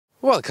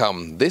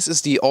Welcome, this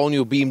is the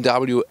all-new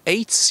BMW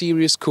 8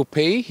 Series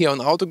Coupé here on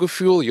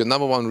Autogefühl, your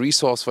 #1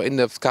 resource for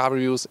in-depth car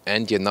reviews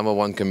and your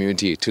 #1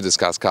 community to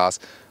discuss cars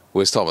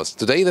with Thomas.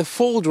 Today the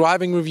full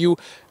driving review,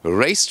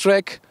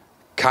 racetrack,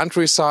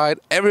 countryside,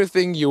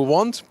 everything you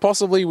want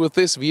possibly with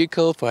this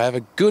vehicle for have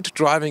a good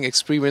driving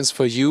experience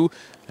for you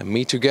and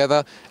me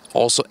together.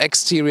 Also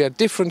exterior,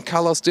 different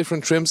colors,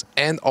 different trims,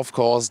 and of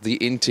course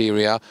the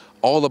interior.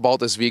 All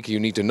about this vehicle you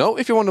need to know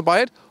if you want to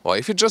buy it or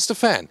if you're just a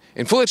fan.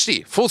 In full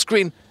HD, full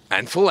screen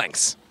and full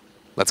length.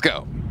 Let's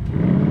go.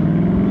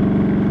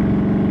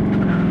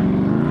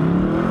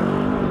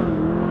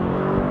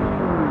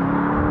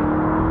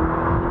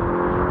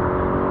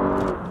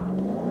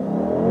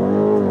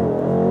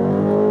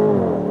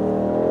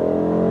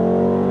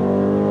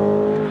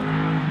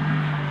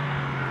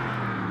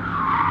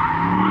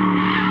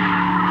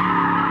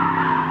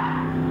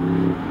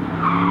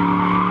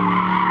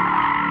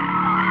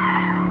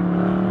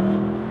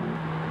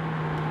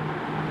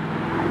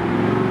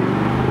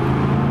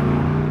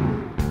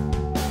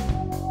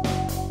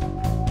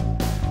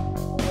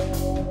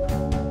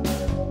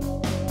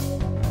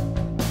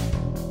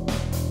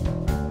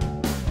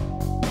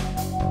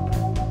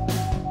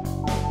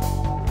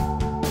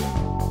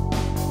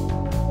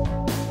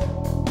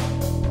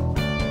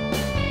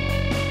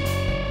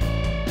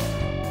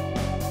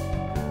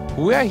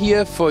 We are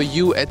here for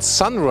you at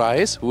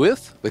sunrise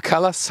with the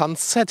color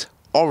Sunset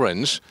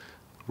Orange.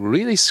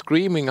 Really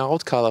screaming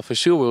out color for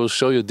sure. We will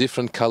show you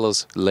different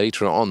colors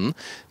later on.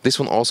 This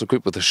one also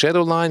equipped with a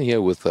shadow line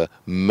here with a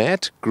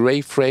matte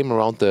gray frame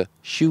around the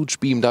huge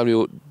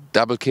BMW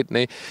double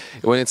kidney.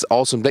 When it's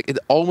also in black, it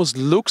almost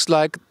looks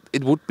like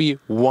it would be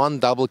one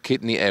double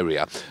kidney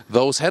area.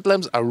 Those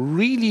headlamps are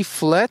really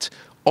flat.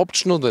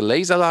 Optional the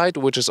laser light,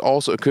 which is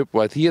also equipped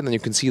right here, and then you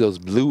can see those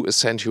blue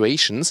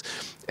accentuations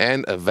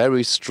and a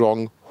very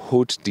strong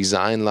hood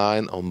design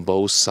line on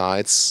both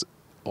sides,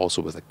 also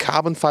with a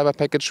carbon fiber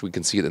package. We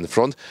can see it in the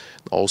front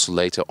and also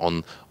later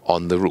on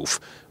the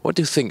roof. What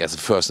do you think as a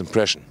first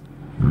impression?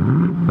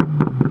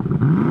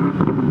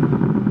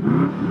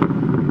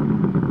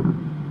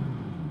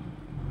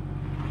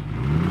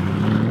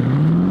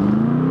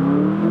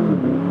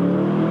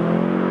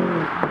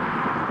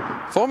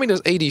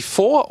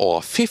 (4.84 m)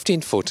 or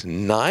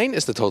 15'9"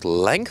 is the total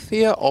length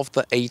here of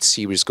the 8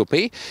 Series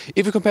Coupé.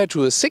 If you compare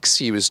to a 6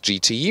 Series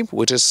GT,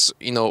 which is,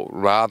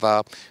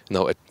 rather,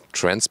 a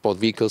transport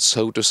vehicle,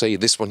 so to say,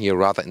 this one here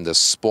rather in the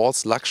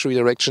sports luxury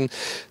direction.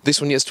 This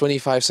one here is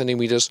 25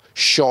 centimeters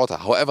shorter.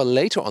 However,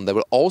 later on there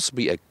will also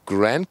be a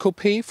Grand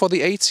Coupé for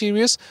the 8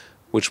 Series,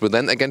 which will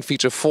then again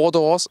feature 4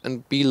 doors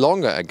and be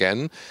longer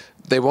again.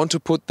 They want to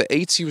put the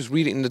 8 Series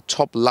really in the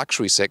top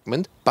luxury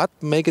segment, but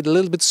make it a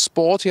little bit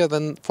sportier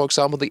than, for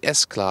example, the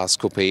S-Class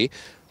Coupé.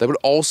 There will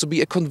also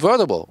be a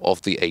convertible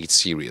of the 8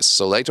 Series.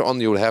 So later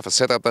on you will have a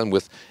setup then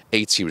with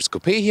 8 Series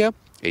Coupé here,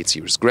 8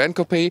 Series Grand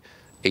Coupé,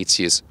 8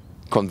 Series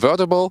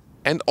Convertible,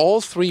 and all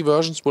 3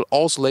 versions will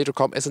also later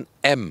come as an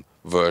M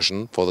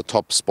version for the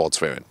top sports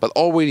variant. But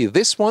already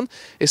this one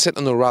is set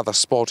on a rather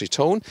sporty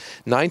tone.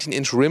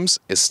 19-inch rims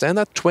is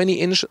standard,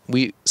 20-inch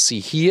we see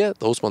here,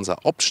 those ones are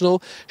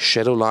optional.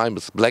 Shadow line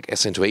with black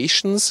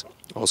accentuations,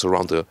 also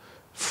around the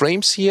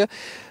frames here.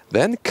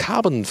 Then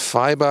carbon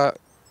fiber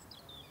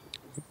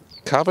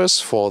covers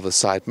for the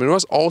side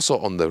mirrors, also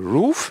on the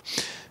roof.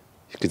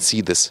 You can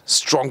see this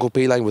strong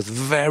coupé line with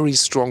very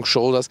strong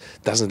shoulders.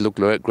 Doesn't look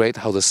great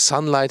how the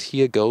sunlight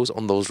here goes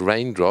on those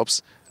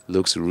raindrops.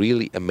 Looks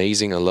really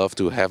amazing. I love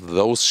to have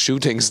those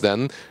shootings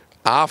then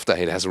after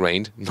it has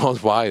rained,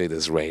 not while it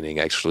is raining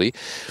actually.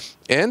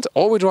 And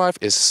all-wheel drive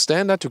is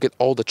standard to get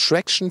all the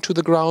traction to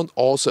the ground.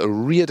 Also a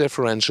rear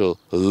differential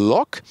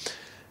lock.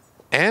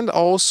 And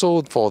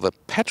also for the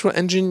petrol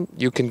engine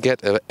you can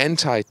get an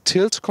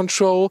anti-tilt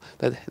control.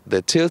 That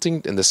the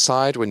tilting in the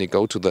side when you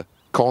go to the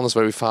corners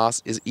very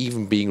fast is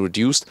even being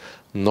reduced.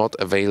 Not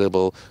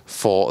available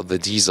for the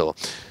diesel.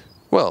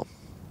 Well,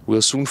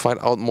 we'll soon find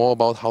out more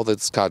about how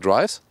this car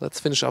drives. Let's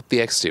finish up the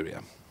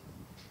exterior.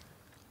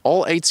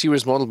 All 8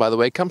 Series model, by the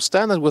way, comes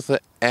standard with the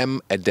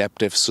M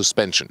adaptive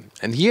suspension.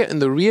 And here in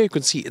the rear you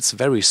can see it's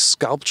very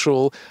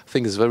sculptural. I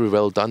think it's very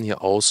well done here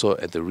also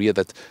at the rear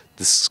that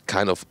this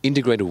kind of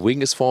integrated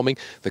wing is forming.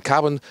 The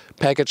carbon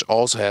package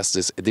also has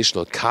this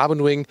additional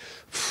carbon wing.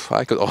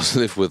 I could also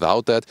live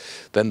without that.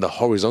 Then the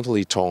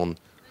horizontally torn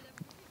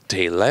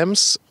tail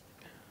lamps.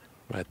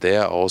 Right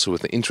there, also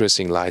with an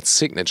interesting light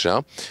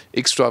signature.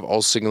 X-Drive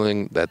also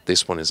signaling that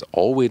this one is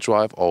all-wheel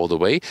drive all the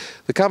way.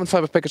 The carbon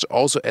fiber package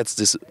also adds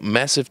this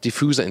massive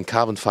diffuser in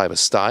carbon fiber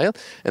style.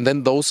 And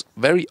then those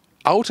very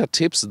outer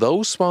tips,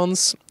 those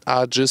ones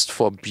are just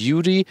for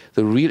beauty.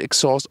 The real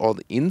exhaust on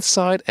the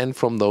inside, and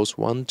from those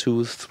 1,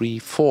 2, 3,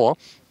 4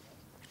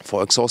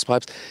 exhaust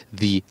pipes,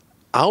 the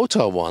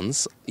outer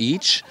ones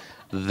each,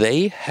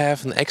 they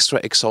have an extra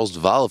exhaust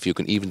valve you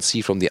can even see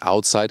from the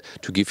outside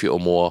to give you a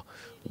more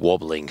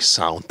wobbling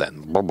sound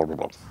then.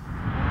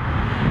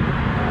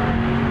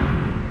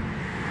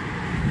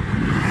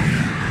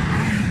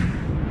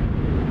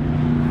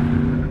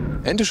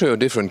 And to show you a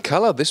different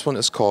color, this one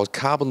is called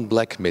Carbon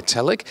Black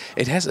Metallic.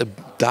 It has a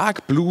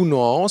dark blue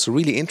nuance,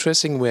 really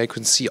interesting, where you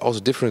can see also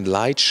different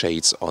light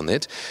shades on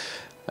it.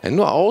 And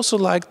I also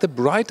like the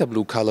brighter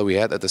blue color we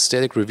had at the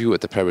static review at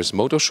the Paris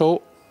Motor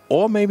Show,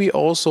 or maybe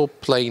also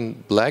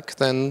plain black,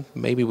 then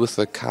maybe with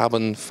the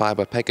carbon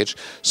fiber package.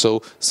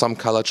 So some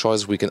color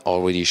choices we can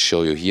already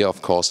show you here.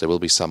 Of course, there will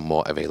be some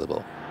more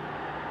available.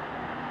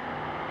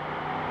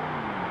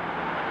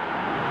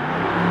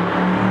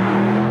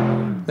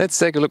 Let's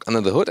take a look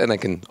under the hood, and I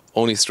can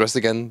only stress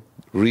again,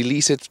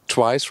 release it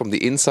twice from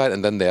the inside,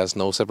 and then there's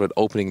no separate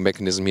opening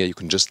mechanism here. You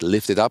can just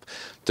lift it up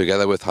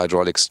together with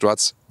hydraulic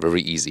struts,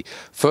 very easy.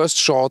 First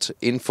short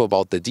info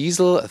about the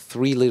diesel, a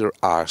 3-liter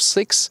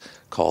R6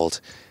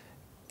 called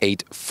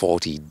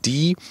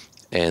 840D,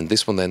 and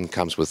this one then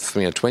comes with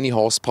 320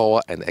 horsepower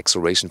and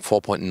acceleration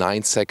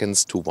 4.9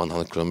 seconds to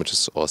 100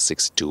 kilometers or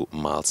 62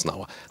 miles an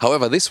hour.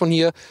 However, this one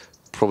here,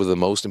 probably the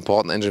most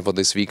important engine for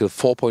this vehicle,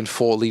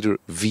 4.4-liter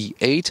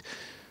V8,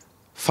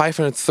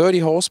 530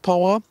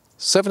 horsepower,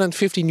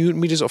 750 newton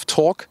meters of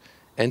torque,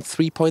 and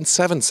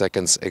 3.7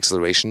 seconds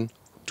acceleration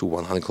to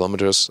 100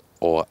 kilometers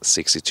or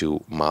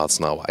 62 miles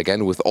an hour.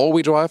 Again, with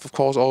all-wheel drive, of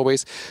course,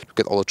 always to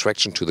get all the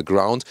traction to the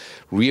ground.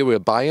 Rear-wheel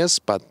bias,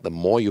 but the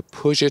more you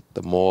push it,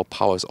 the more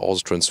power is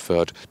also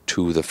transferred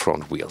to the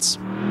front wheels.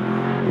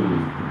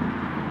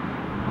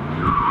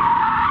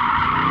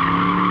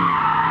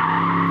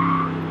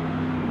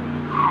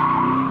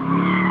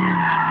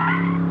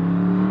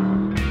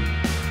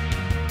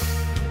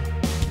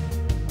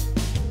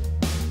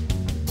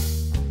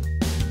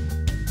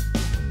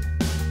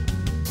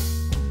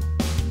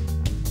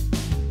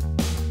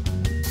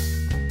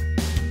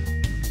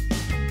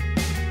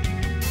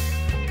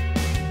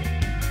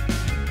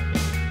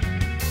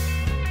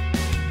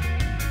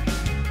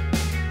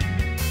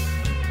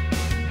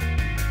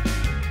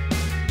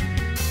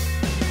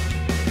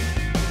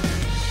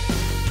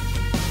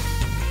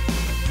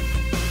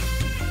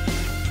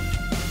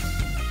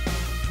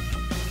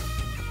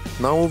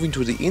 Now moving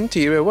to the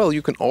interior, well,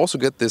 you can also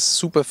get this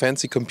super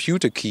fancy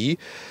computer key.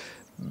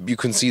 You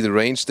can see the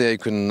range there, you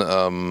can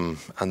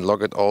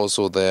unlock it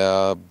also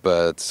there,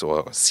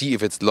 or see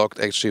if it's locked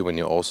actually when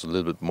you're also a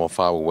little bit more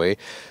far away.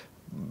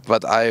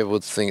 But I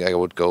would think I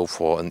would go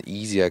for an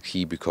easier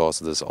key,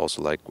 because it is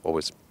also like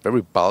always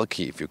very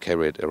bulky if you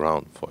carry it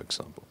around, for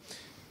example.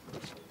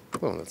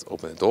 Well, let's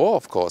open the door,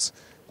 of course.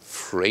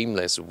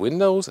 Frameless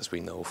windows, as we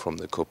know from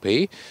the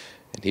Coupé.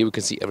 And here we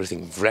can see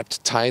everything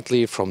wrapped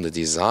tightly from the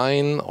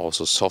design,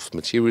 also soft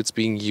materials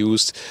being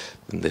used.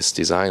 And this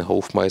design,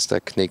 Hofmeister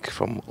Knick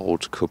from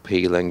old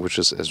Coupé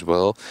languages as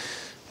well.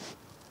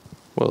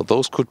 Well,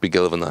 those could be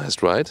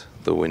galvanized, right?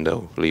 The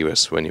window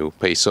levers, when you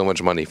pay so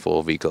much money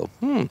for a vehicle.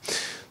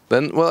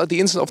 Then, well, at the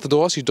inside of the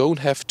doors, you don't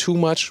have too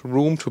much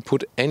room to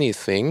put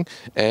anything.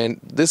 And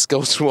this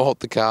goes throughout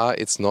the car.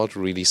 It's not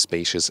really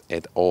spacious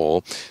at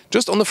all.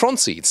 Just on the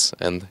front seats.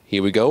 And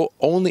here we go.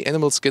 Only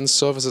animal skin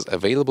surfaces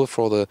available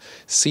for the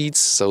seats,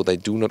 so they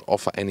do not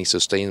offer any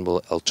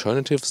sustainable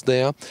alternatives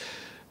there.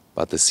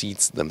 But the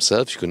seats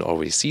themselves, you can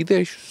already see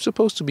they're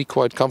supposed to be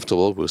quite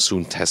comfortable. We'll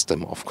soon test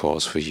them, of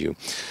course, for you.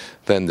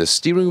 Then the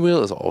steering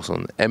wheel is also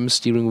an M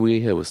steering wheel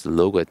here with the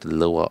logo at the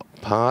lower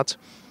part.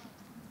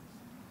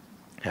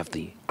 Have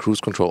the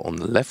cruise control on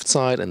the left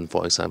side, and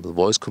for example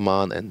voice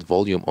command and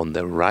volume on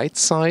the right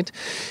side.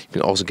 You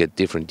can also get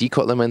different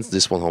decor elements.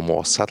 This one a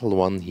more subtle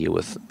one here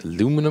with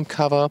aluminum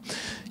cover.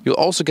 You'll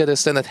also get a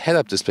standard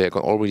head-up display. I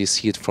can already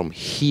see it from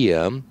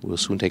here. We'll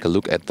soon take a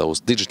look at those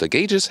digital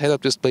gauges,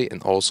 head-up display,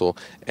 and also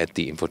at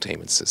the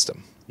infotainment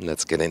system.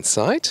 Let's get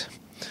inside.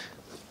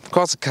 Of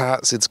course, the car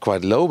sits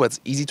quite low, but it's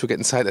easy to get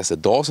inside as the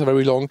doors are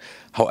very long.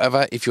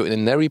 However, if you're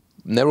in a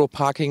narrow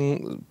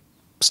parking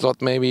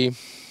slot, maybe,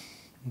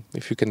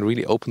 if you can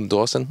really open the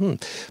doors, then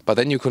But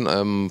then you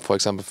can, for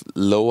example,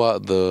 lower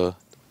the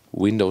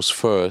windows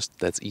first.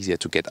 That's easier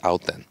to get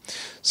out then.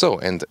 So,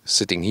 and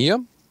sitting here,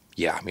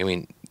 yeah, I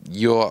mean,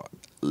 you're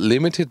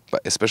limited,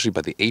 especially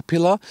by the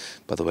A-pillar.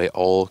 By the way,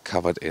 all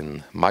covered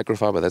in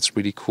microfiber. That's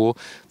really cool.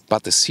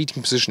 But the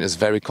seating position is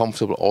very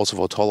comfortable also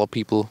for taller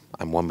people.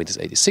 I'm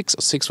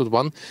 1.86 m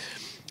or 6'1".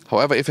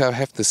 However, if I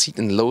have the seat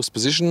in the lowest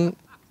position,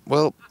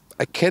 well,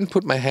 I can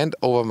put my hand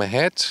over my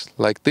head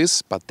like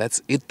this, but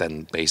that's it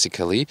then,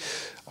 basically.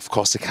 Of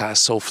course, the car is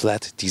so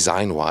flat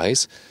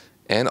design-wise.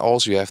 And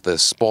also you have the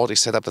sporty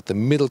setup that the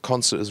middle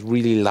console is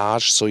really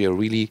large, so you're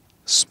really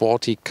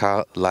sporty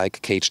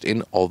car-like caged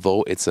in,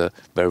 although it's a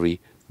very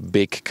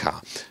big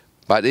car.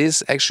 But it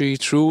is actually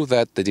true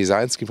that the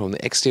design scheme from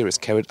the exterior is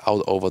carried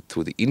out over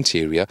to the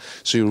interior,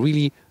 so you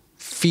really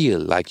feel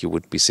like you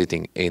would be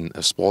sitting in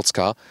a sports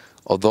car,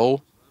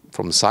 although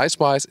from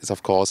size-wise, it's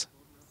of course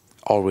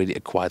already a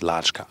quite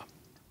large car.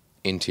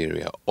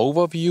 Interior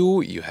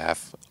overview, you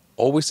have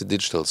always the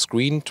digital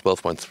screen,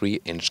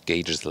 12.3-inch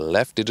gauges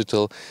left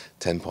digital,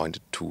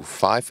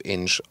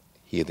 10.25-inch,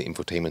 here the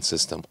infotainment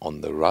system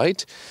on the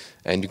right.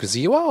 And you can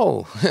see,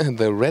 wow,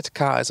 the red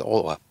car is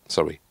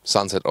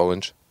sunset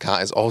orange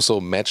car is also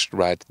matched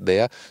right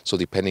there. So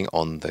depending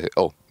on the,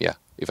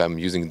 if I'm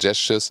using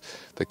gestures,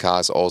 the car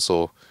is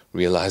also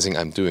realizing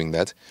I'm doing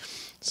that.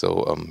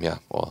 So yeah,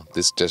 well,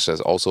 this gesture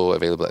is also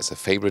available as a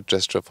favorite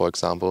gesture, for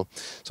example.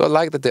 So I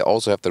like that they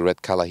also have the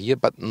red color here,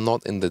 but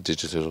not in the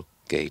digital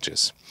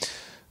gauges.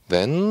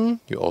 Then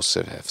you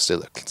also have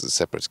still a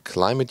separate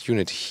climate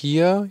unit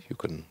here. You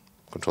can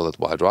control it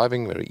while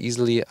driving very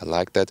easily. I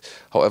like that.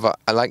 However,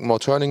 I like more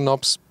turning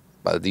knobs,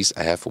 but at least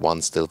I have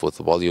one still with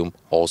the volume,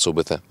 also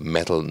with a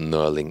metal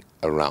knurling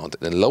around.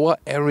 In the lower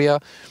area,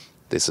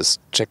 this is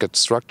checkered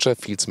structure,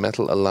 feels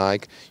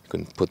metal-alike. You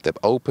can put them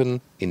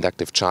open,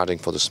 inductive charging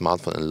for the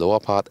smartphone in the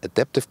lower part,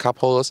 adaptive cup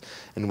holders,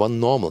 and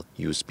one normal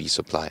USB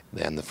supply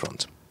there in the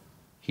front.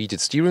 Heated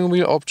steering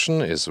wheel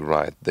option is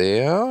right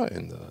there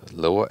in the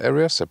lower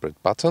area,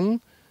 separate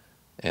button.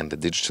 And the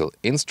digital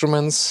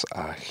instruments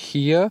are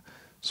here.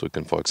 So you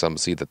can, for example,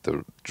 see that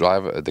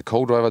the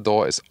co-driver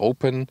door is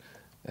open.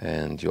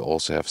 And you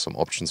also have some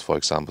options, for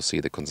example,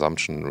 see the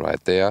consumption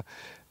right there.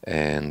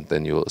 And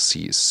then you'll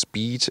see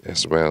speed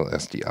as well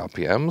as the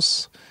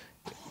RPMs.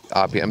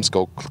 RPMs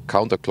go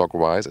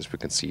counterclockwise, as we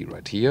can see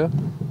right here.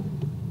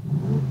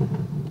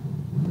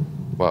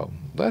 Wow,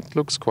 that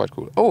looks quite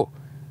cool. Oh,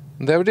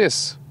 there it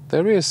is.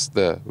 There is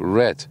the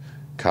red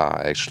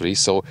car, actually.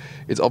 So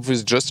it's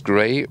obviously just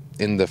gray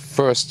in the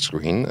first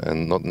screen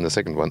and not in the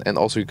second one. And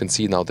also you can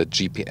see now the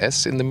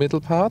GPS in the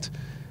middle part.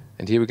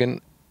 And here we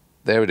can...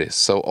 There it is.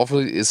 So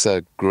obviously it's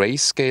a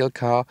grayscale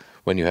car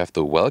when you have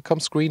the welcome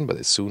screen, but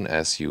as soon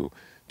as you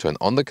turn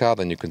on the car,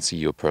 then you can see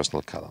your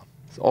personal color.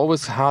 It's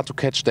always hard to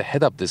catch the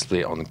head-up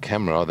display on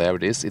camera. There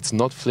it is. It's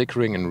not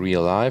flickering in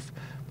real life,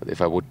 but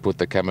if I would put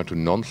the camera to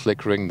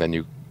non-flickering, then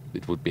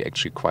it would be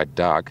actually quite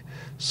dark.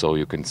 So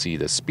you can see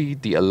the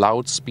speed, the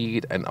allowed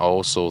speed, and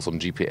also some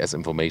GPS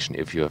information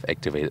if you have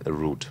activated a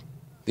route.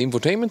 The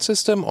infotainment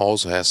system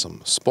also has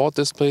some sport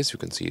displays. You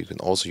can see you can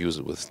also use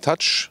it with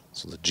touch,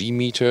 so the G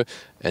meter,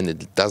 and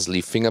it does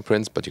leave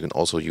fingerprints, but you can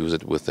also use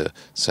it with the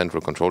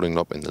central controlling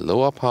knob in the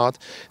lower part.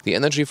 The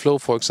energy flow,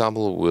 for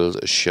example, will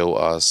show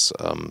us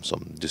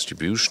some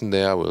distribution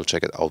there. We'll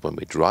check it out when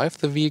we drive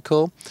the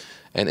vehicle.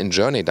 And in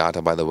journey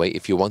data, by the way,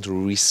 if you want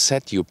to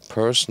reset your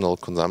personal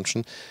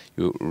consumption,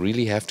 you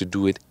really have to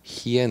do it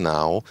here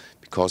now,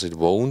 because it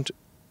won't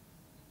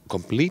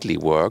completely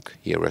work.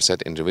 Here,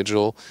 reset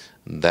individual,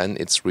 then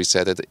it's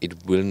resetted.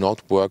 It will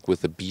not work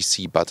with the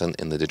BC button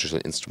in the digital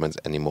instruments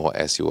anymore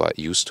as you are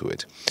used to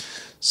it.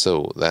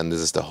 So then this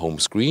is the home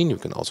screen. You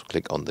can also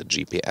click on the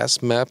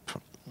GPS map.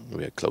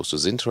 We are close to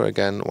Sintra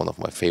again, one of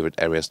my favorite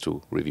areas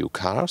to review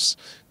cars.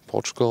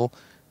 Portugal,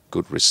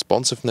 good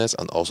responsiveness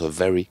and also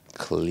very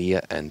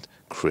clear and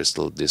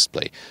crystal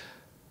display.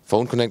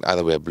 Phone connect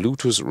either via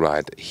Bluetooth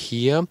right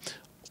here,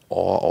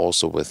 or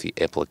also with the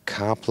Apple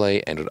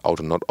CarPlay. Android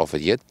Auto not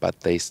offered yet, but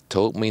they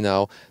told me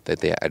now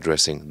that they are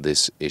addressing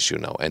this issue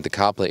now. And the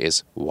CarPlay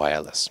is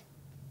wireless.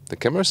 The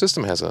camera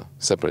system has a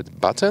separate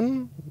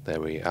button.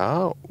 There we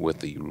are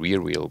with the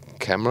rear wheel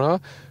camera.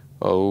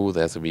 Oh,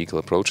 there's a vehicle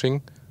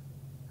approaching.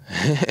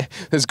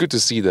 It's good to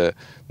see the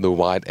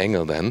wide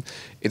angle then.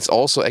 It's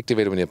also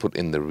activated when you put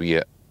in the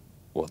rear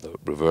or the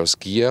reverse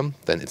gear.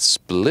 Then it's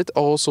split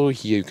also.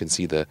 Here you can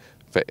see the...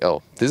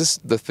 Oh, this is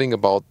the thing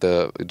about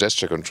the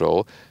gesture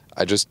control.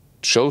 I just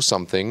show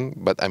something,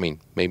 but I mean,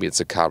 maybe it's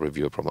a car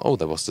reviewer problem. Oh,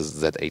 there was the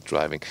Z8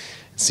 driving.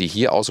 See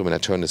here also when I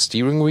turn the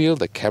steering wheel,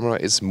 the camera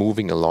is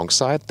moving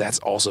alongside. That's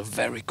also a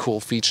very cool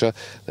feature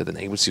that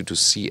enables you to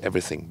see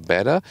everything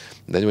better.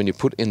 Then when you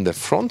put in the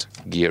front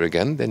gear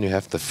again, then you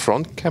have the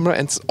front camera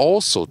and it's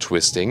also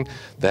twisting.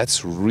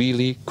 That's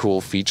really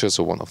cool feature.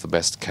 So one of the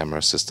best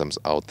camera systems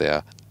out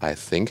there, I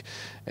think.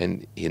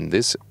 And in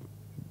this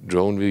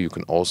drone view, you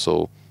can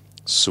also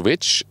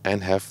switch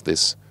and have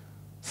this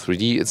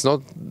 3D. It's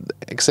not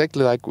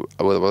exactly like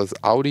what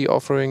Audi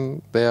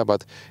offering there,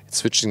 but it's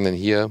switching then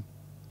here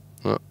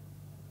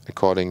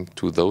according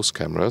to those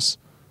cameras.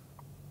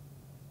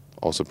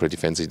 Also pretty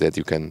fancy that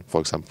you can,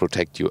 for example,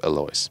 protect your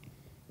alloys.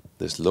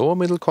 This lower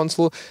middle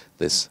console,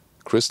 this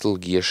crystal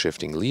gear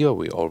shifting lever,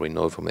 we already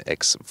know from the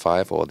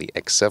X5 or the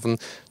X7,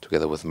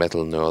 together with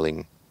metal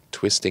knurling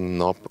twisting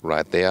knob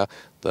right there.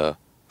 The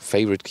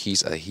favorite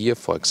keys are here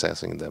for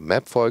accessing the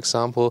map, for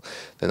example.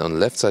 Then on the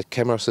left side,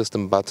 camera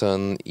system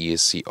button,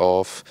 ESC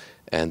off,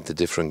 and the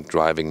different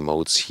driving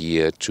modes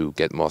here to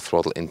get more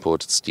throttle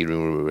input,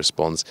 steering wheel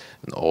response,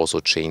 and also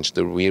change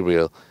the rear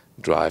wheel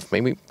drive.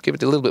 Maybe give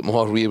it a little bit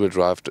more rear wheel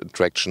drive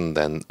traction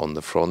than on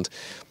the front.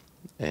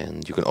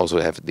 And you can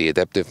also have the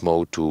adaptive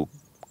mode to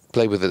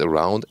play with it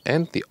around,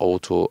 and the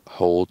auto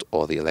hold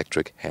or the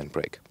electric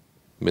handbrake.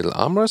 Middle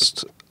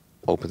armrest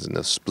opens in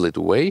a split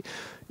way.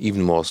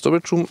 Even more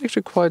storage room,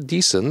 actually quite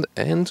decent,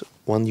 and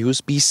one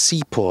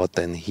USB-C port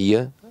then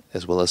here,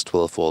 as well as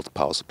 12-volt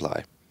power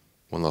supply.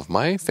 One of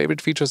my favorite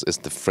features is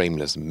the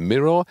frameless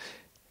mirror.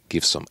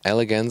 Gives some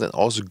elegance and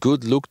also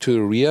good look to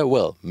the rear.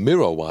 Well,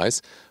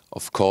 mirror-wise,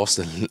 of course,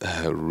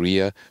 the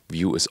rear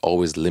view is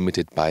always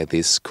limited by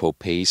this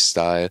Coupé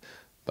style,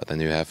 but then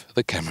you have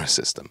the camera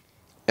system.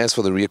 As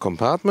for the rear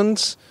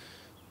compartment,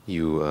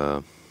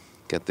 you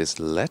get this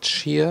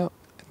latch here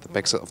the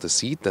backside of the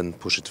seat, then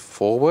push it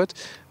forward,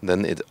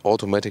 then it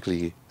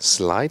automatically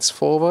slides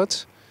forward.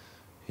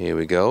 Here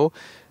we go.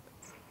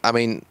 I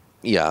mean,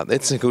 yeah,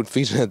 it's a good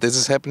feature that this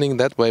is happening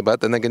that way,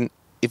 but then again,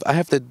 if I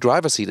have the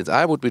driver's seat that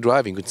I would be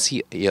driving, you can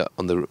see here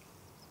on the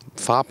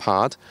far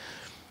part,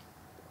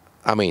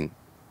 I mean,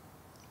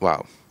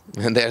 wow.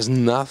 And there's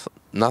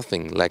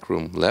nothing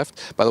legroom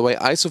left. By the way,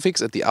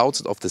 ISOFIX at the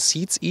outside of the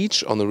seats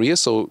each on the rear,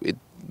 so it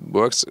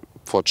works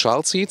for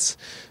child seats.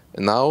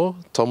 And now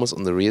Thomas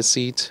on the rear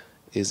seat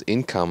is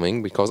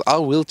incoming, because I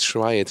will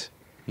try it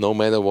no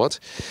matter what.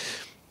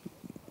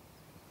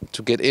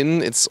 To get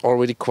in, it's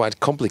already quite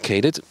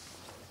complicated.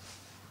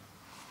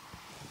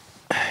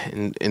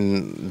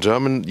 In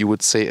German, you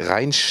would say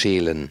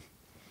reinschälen.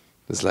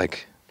 It's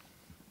like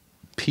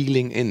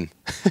peeling in.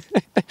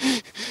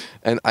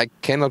 And I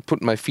cannot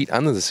put my feet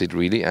under the seat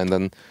really, and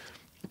then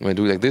when I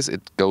do it like this,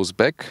 it goes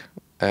back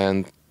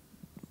and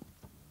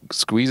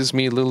squeezes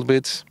me a little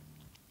bit,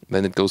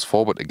 then it goes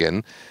forward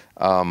again.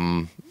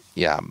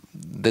 Yeah,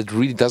 that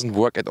really doesn't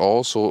work at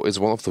all, so it's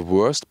one of the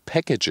worst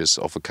packages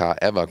of a car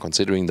ever,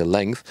 considering the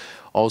length.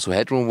 Also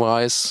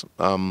headroom-wise,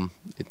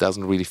 it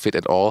doesn't really fit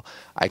at all.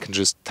 I can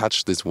just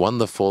touch this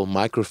wonderful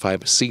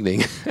microfiber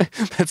sealing.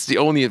 That's the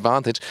only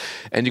advantage.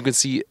 And you can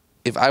see,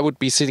 if I would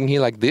be sitting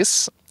here like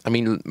this, I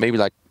mean, maybe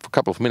like for a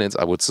couple of minutes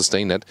I would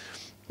sustain that.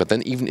 But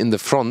then even in the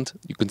front,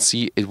 you can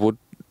see it would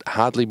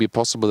hardly be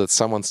possible that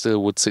someone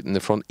still would sit in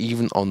the front,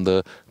 even on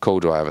the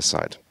co-driver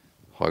side.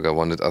 Holger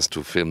wanted us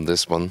to film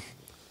this one.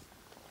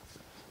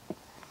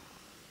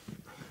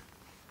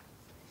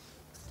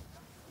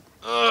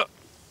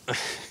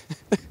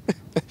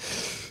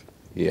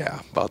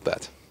 Yeah, about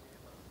that.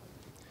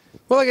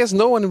 Well, I guess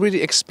no one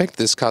really expects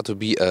this car to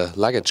be a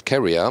luggage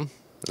carrier.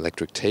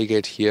 Electric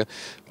tailgate here,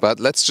 but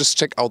let's just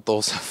check out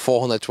those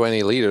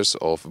 420 liters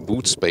of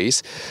boot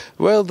space.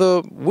 Well,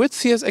 the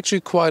width here is actually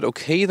quite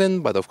okay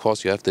then, but of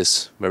course you have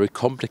this very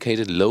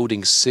complicated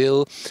loading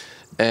sill,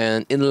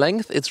 and in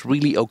length it's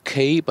really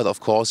okay, but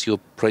of course you're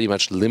pretty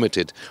much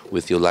limited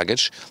with your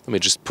luggage. Let me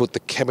just put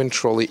the cabin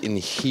trolley in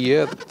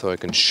here so I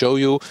can show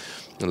you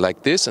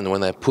like this, and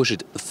when I push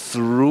it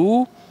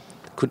through,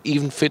 it could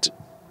even fit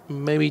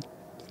maybe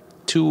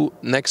two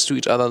next to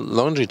each other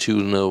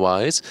longitudinal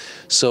wise.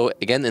 So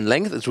again, in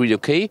length it's really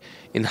okay.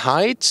 In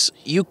height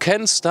you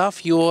can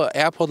stuff your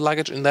airport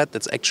luggage in that,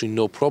 that's actually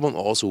no problem.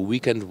 Also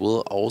weekend will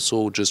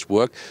also just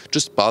work,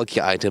 just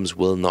bulky items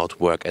will not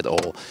work at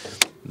all.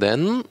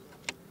 Then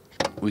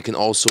we can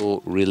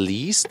also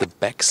release the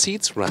back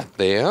seats right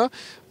there,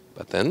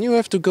 but then you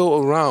have to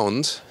go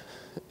around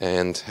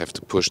and have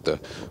to push the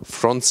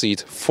front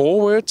seat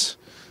forward.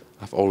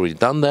 I've already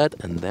done that,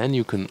 and then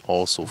you can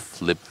also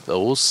flip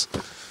those.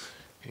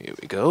 Here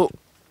we go.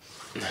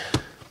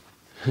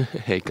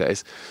 Hey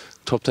guys,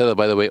 top tether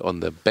by the way on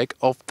the back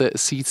of the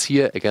seats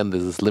here. Again,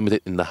 this is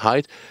limited in the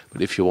height,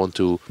 but if you want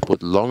to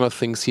put longer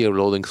things here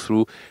rolling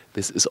through,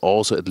 this is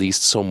also at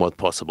least somewhat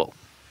possible.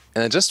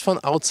 And I just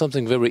found out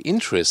something very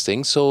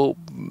interesting. So,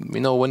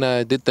 you know, when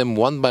I did them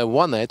one by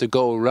one, I had to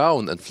go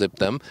around and flip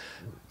them.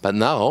 But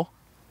now,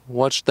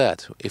 watch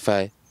that. If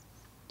I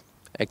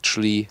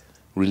actually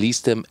release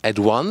them at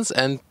once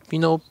and, you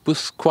know,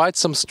 with quite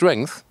some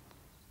strength,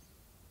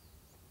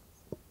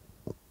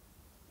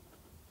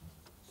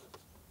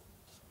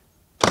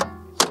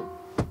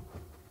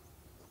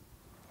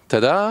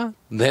 ta-da!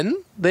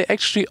 Then they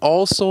actually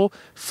also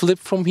flip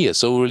from here.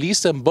 So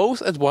release them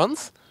both at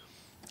once,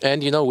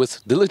 and you know,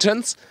 with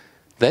diligence,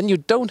 then you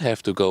don't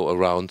have to go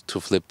around to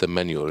flip them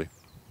manually.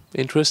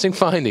 Interesting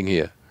finding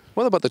here.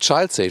 What about the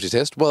child safety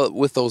test? Well,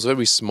 with those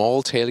very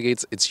small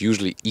tailgates, it's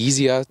usually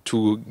easier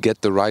to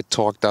get the right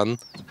torque done.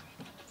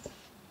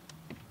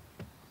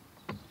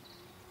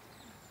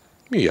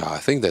 Yeah, I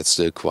think that's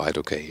still quite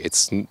okay.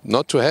 It's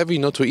not too heavy,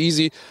 not too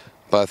easy,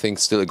 but I think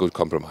still a good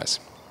compromise.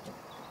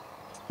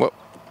 Well,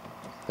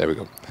 there we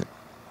go.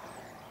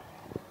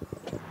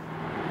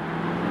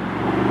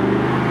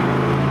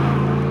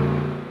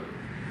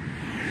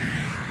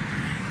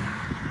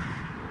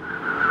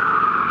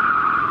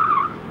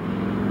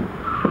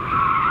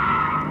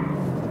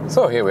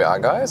 So here we are,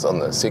 guys, on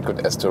the Secret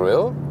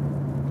Estoril,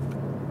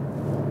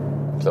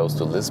 close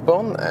to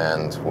Lisbon,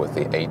 and with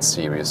the 8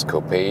 Series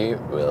Coupé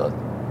we'll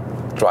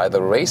try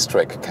the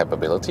racetrack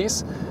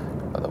capabilities.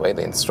 By the way,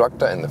 the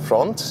instructor in the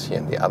front, here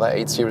in the other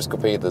 8 Series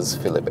Coupé, this is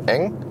Philipp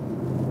Eng.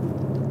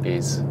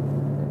 He's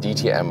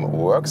DTM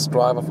works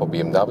driver for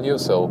BMW,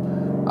 so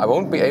I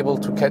won't be able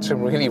to catch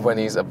him really when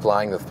he's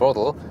applying the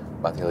throttle,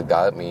 but he'll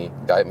guide me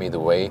the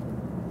way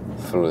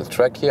through the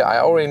track here. I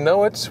already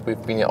know it.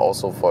 We've been here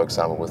also, for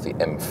example, with the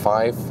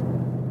M5.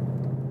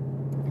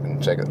 You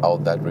can check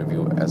out that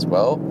review as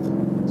well.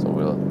 So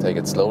we'll take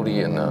it slowly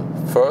in the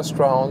first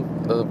round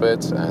a little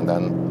bit and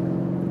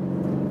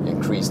then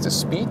increase the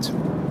speed.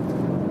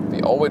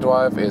 The all-wheel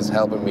drive is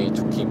helping me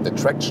to keep the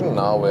traction.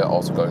 Now we're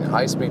also going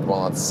high speed,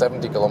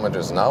 170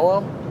 kilometers an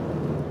hour.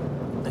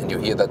 And you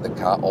hear that the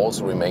car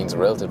also remains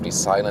relatively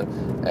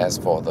silent as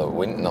for the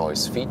wind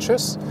noise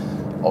features.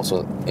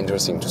 Also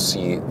interesting to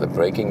see the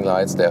braking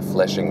lights, they're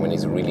flashing when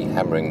he's really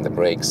hammering the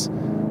brakes.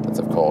 That's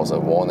of course a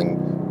warning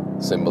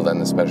symbol then,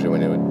 especially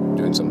when you're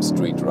doing some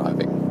street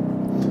driving.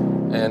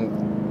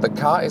 And The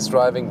car is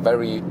driving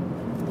very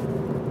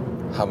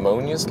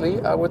harmoniously,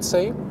 I would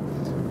say.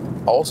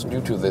 Also due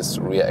to this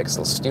rear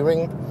axle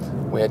steering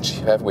we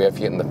have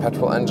here in the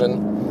petrol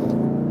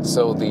engine.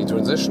 So the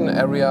transition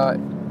area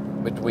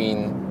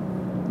between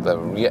the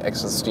rear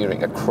axle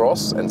steering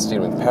across and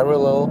steering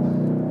parallel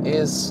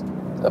is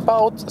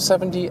about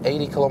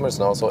 70-80 kilometers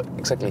an hour. So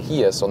exactly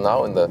here. So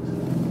now in the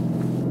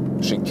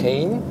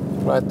chicane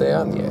right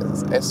there,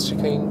 the S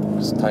chicane,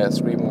 this tire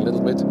screaming a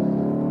little bit.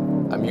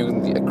 I'm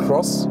using the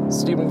across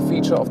steering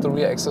feature of the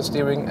rear axle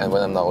steering, and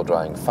when I'm now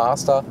driving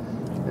faster,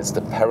 it's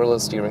the parallel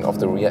steering of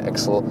the rear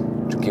axle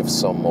to give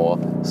some more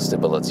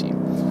stability.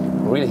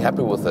 Really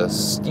happy with the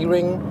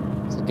steering.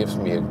 It gives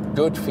me a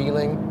good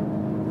feeling.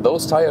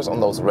 Those tires on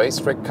those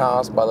Racetrack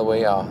cars, by the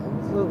way, are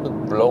a little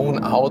bit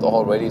blown out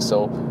already,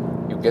 so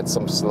you get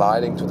some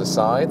sliding to the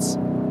sides.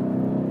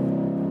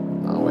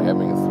 Now we're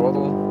having a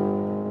throttle.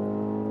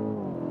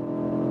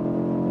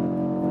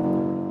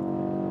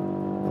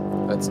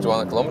 That's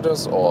 200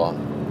 kilometers or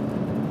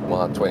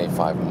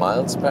 125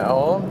 miles per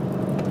hour.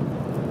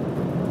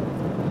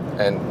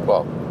 And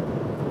well,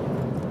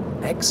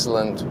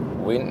 excellent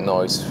wind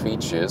noise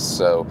features,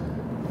 so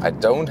I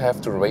don't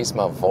have to raise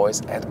my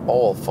voice at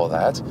all for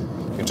that.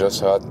 You just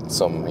heard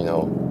some,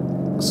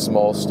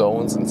 small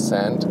stones and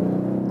sand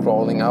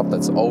crawling up.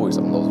 That's always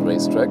on those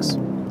racetracks.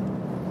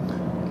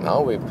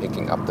 Now we're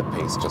picking up the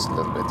pace just a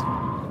little bit.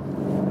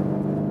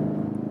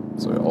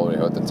 So we already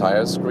heard the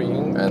tires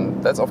screaming,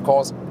 and that's of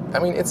course,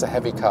 it's a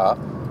heavy car,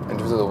 and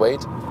due to the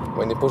weight,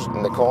 when you push it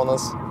in the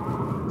corners,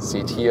 see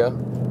it here.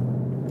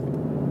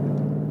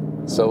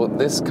 So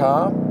this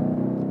car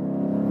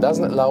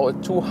doesn't allow a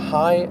too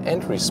high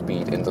entry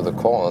speed into the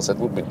corners. That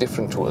would be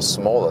different to a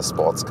smaller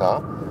sports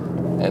car.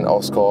 And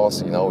of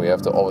course, we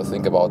have to always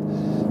think about,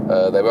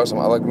 there were some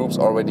other groups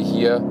already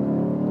here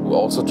who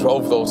also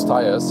drove those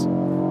tires.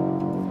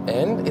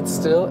 And it's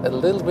still a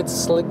little bit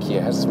slick here.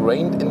 It has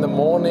rained in the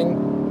morning,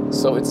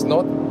 so it's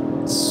not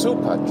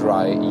super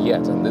dry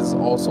yet. And this is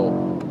also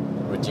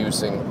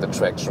reducing the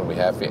traction we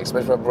have here,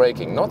 especially by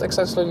braking. Not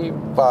excessively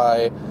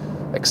by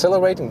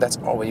accelerating, that's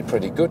already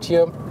pretty good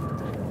here.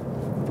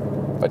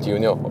 But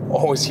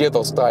always hear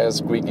those tires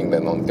squeaking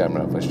then on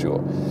camera for sure.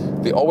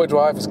 The all-wheel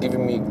drive is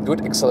giving me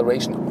good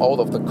acceleration out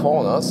of the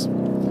corners.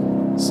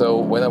 So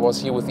when I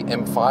was here with the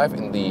M5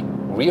 in the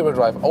rear-wheel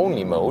drive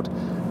only mode,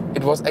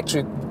 it was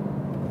actually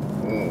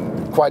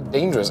quite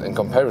dangerous in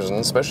comparison,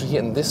 especially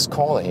here in this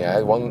corner here. I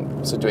had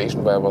one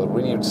situation where I was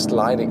really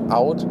sliding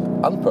out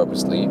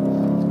unpurposely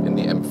in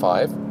the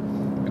M5,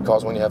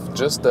 because when you have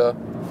just the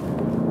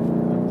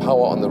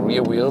power on the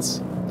rear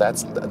wheels,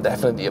 that's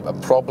definitely a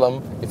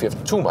problem if you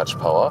have too much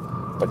power.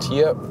 But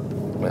here,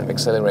 when I'm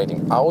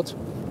accelerating out,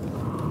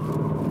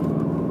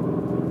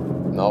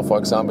 now for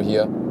example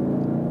here,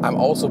 I'm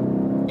also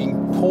being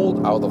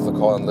pulled out of the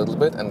corner a little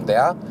bit, and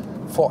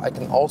therefore I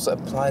can also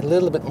apply a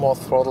little bit more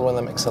throttle when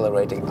I'm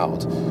accelerating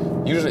out.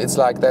 Usually it's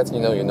like that,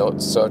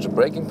 search a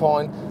braking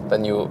point,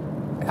 then you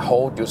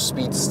hold your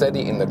speed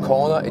steady in the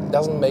corner. It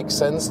doesn't make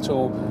sense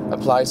to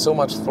apply so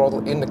much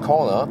throttle in the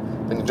corner,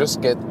 then you just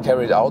get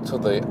carried out to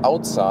the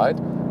outside.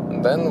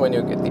 And then when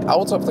you get the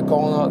outside of the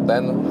corner,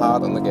 then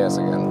hard on the gas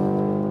again.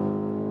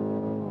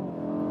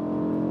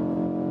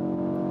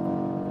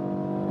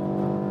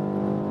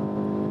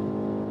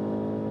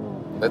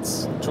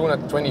 That's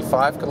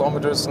 225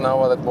 kilometers an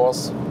hour that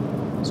was,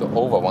 so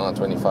over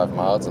 125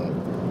 miles, and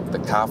the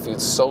car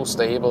feels so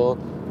stable,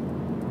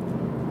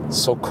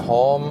 so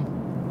calm,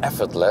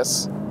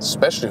 effortless,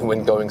 especially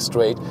when going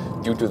straight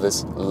due to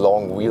this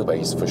long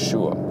wheelbase for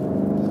sure.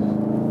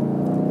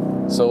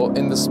 So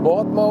in the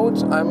sport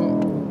mode, I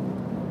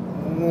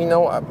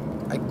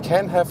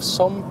can have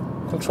some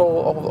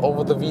control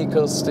over the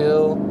vehicle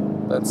still.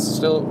 That's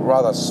still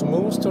rather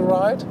smooth to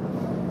ride.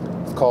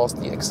 Of course,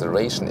 the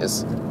acceleration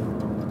is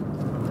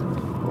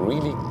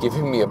really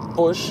giving me a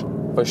push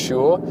for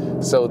sure.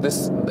 So the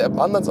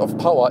abundance of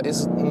power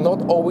is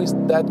not always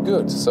that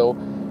good. So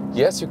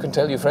yes, you can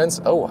tell your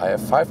friends, oh, I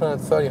have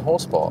 530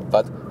 horsepower,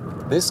 but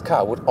this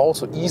car would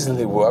also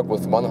easily work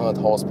with 100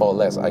 horsepower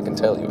less, I can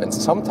tell you. And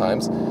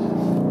sometimes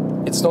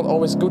it's not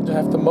always good to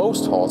have the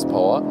most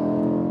horsepower.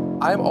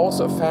 I'm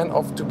also a fan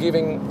of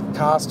giving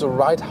cars the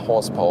right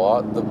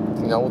horsepower,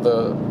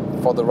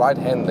 for the right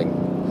handling.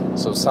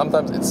 So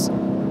sometimes it's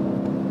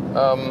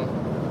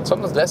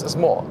sometimes less is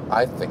more,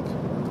 I think.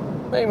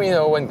 Maybe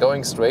when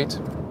going straight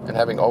and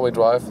having all-wheel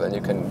drive, then you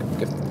can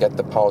get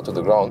the power to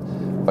the ground.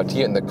 But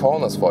here in the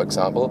corners, for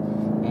example,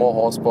 more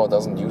horsepower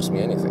doesn't use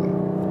me anything.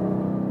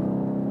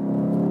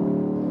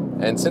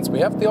 And since we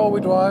have the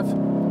all-wheel drive,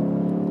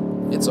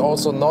 it's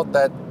also not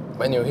that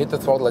when you hit the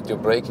throttle that you're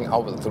braking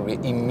out of the rear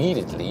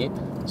immediately,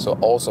 so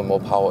also more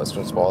power is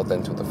transported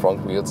than to the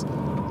front wheels.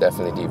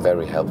 Definitely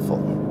very helpful.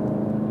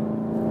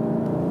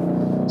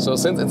 So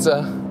since it's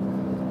the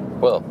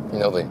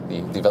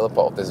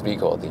developer of this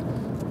vehicle,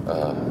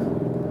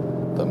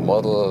 the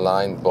model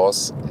line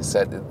boss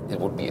said it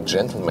would be a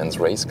gentleman's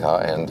race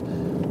car, and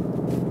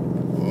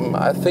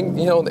I think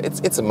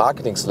it's a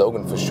marketing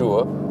slogan for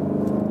sure.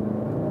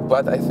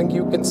 But I think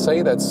you can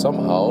say that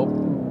somehow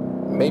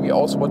maybe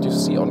also what you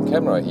see on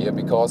camera here,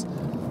 because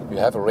you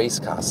have a race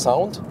car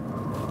sound.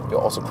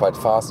 You're also quite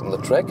fast on the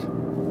track.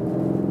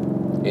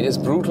 It is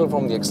brutal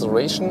from the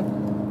acceleration,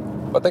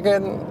 but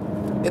again,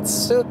 it's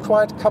still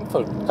quite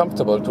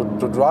comfortable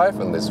to drive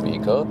in this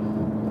vehicle.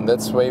 And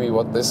that's maybe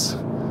what this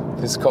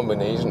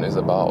combination is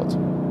about.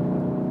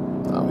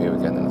 Now here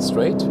again in the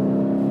straight.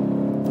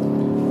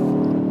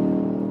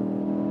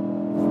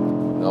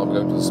 Now I'm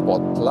going to the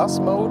Sport Plus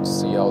mode,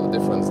 see how the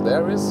difference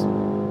there is.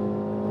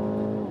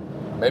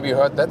 Maybe you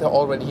heard that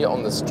already here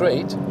on the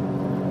straight,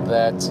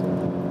 that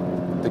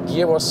the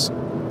gear was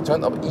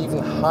turned up even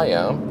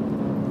higher.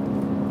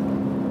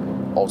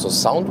 Also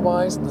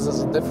sound-wise, this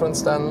is a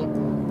difference then.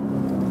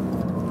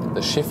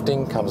 The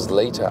shifting comes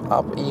later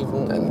up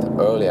even and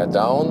earlier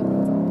down.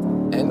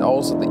 And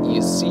also the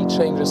ESC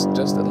changes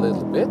just a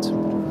little bit.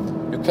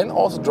 You can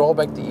also draw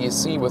back the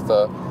ESC with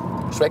the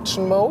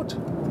traction mode.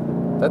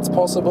 That's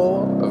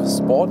possible with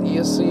Sport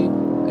ESC,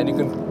 and you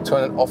can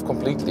turn it off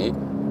completely.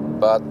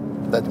 But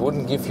that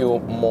wouldn't give you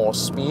more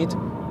speed.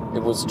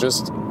 It was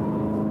just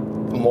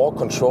more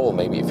control,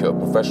 maybe if you're a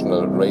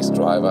professional race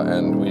driver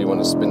and really want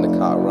to spin the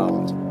car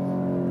around.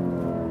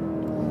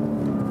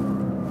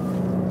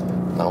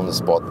 Now in the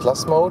Sport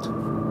Plus mode,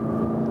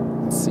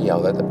 let's see how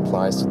that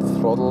applies to the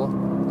throttle.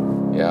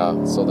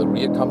 Yeah, so the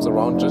rear comes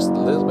around just a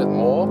little bit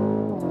more.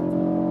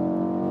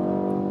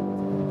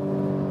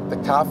 The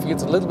car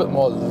feels a little bit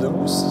more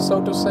loose,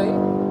 so to say.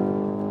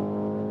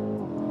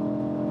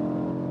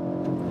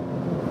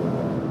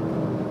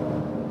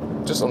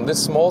 Just on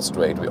this small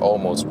straight, we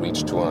almost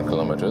reached 200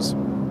 kilometers.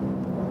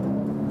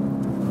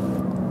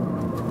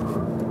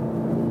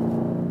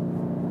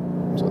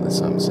 So this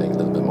I'm saying a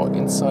little bit more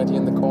inside here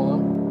in the corner.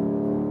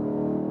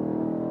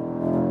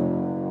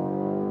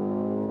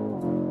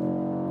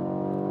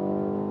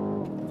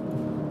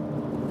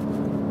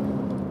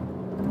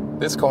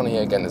 This corner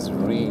here again is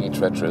really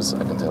treacherous,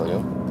 I can tell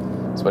you,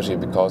 especially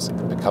because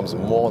it becomes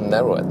more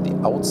narrow at the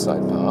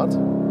outside part.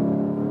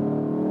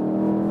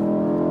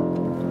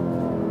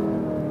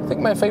 I think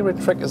my favorite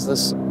trick is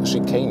this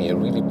chicane here. It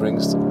really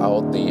brings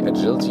out the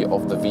agility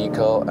of the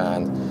vehicle,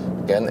 and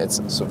again it's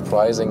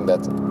surprising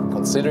that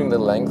considering the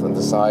length and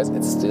the size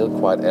it's still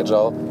quite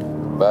agile,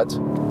 but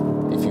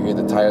if you hear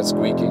the tires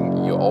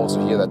squeaking you also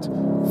hear that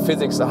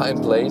physics are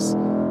in place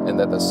and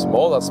that a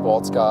smaller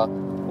sports car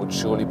would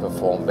surely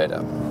perform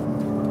better.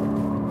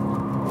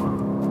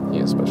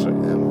 Here especially,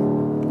 yeah.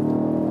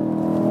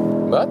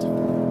 But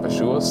for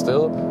sure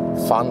still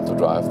fun to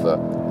drive the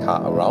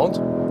car around,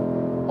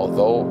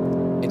 although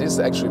it is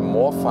actually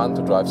more fun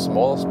to drive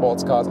smaller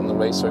sports cars on the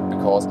racetrack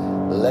because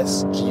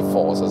less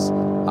G-forces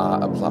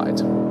are applied.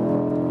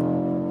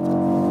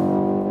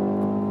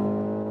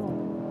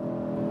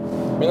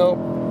 You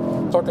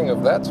know, talking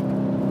of that,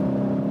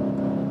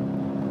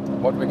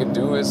 what we can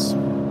do is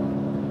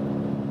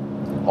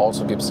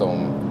also give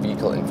some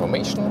vehicle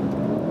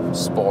information,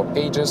 sport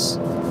gauges.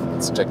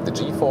 Let's check the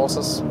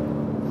G-forces.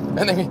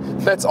 And I mean,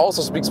 that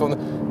also speaks from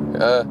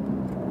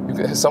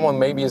someone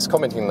maybe is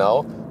commenting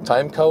now,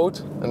 time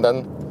code, and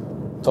then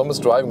Thomas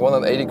driving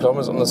 180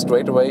 kilometers on the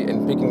straightaway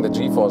and picking the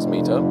G-force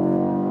meter.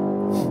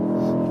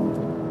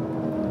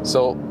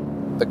 So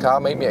the car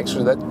made me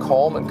actually that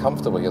calm and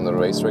comfortable here on the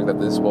racetrack that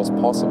this was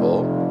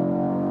possible.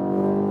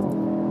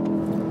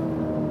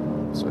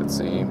 So let's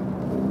see,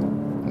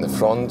 in the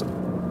front,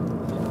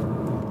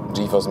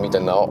 G-force meter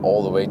now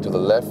all the way to the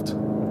left.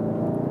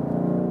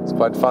 It's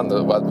quite fun,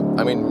 but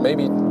I mean,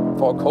 maybe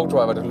for a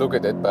co-driver to look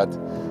at it, but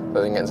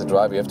I think as a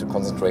driver you have to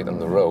concentrate on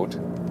the road.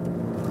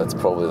 That's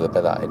probably the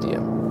better idea.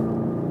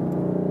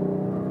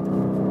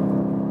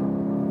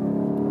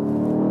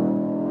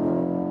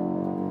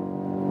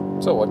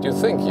 So what do you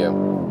think here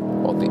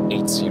about the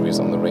 8 Series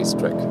on the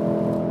racetrack?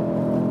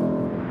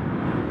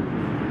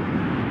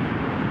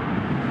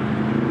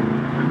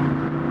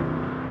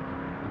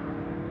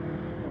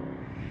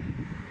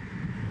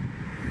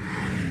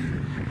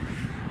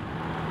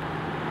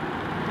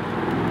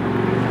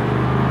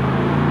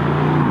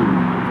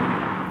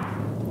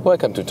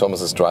 Welcome to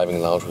Thomas's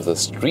Driving Lounge with a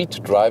street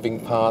driving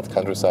part,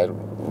 countryside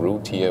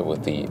route here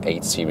with the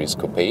 8 Series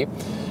Coupé.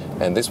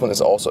 And this one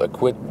is also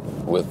equipped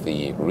with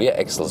the rear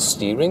axle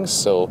steering,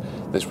 so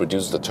this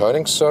reduces the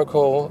turning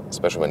circle,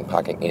 especially when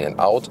parking in and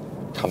out.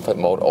 Comfort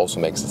mode also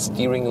makes the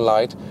steering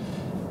light.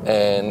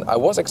 And I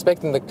was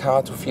expecting the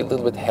car to feel a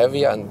little bit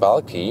heavier and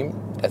bulky,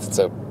 as it's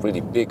a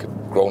really big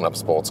grown-up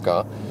sports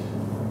car.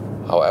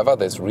 However,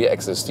 this rear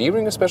axle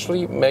steering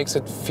especially makes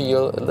it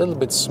feel a little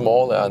bit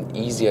smaller and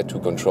easier to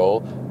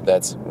control.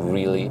 That's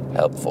really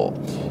helpful.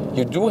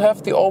 You do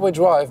have the all-wheel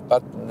drive,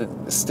 but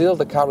still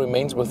the car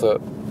remains with a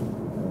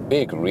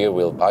big rear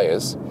wheel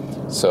bias.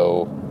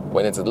 So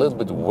when it's a little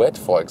bit wet,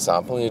 for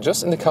example, you're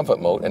just in the comfort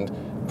mode and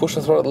push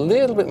the throttle a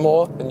little bit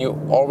more, then you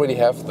already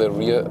have the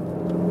rear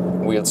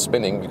wheel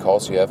spinning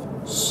because you have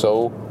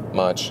so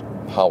much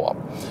power.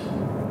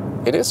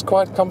 It is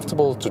quite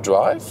comfortable to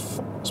drive,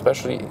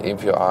 especially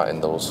if you are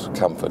in those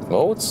comfort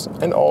modes,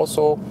 and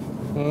also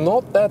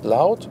not that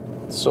loud.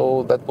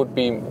 So that would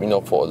be,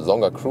 for a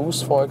longer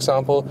cruise, for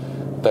example,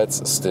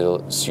 that's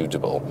still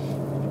suitable.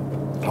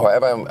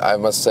 However, I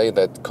must say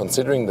that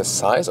considering the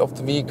size of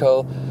the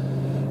vehicle,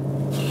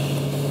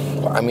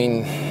 I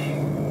mean,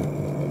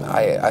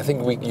 I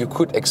think you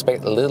could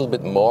expect a little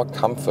bit more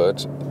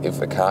comfort if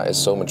the car is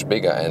so much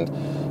bigger. And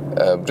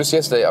just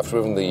yesterday I've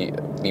driven the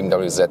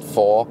BMW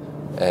Z4,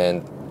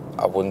 and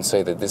I wouldn't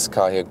say that this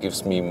car here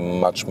gives me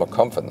much more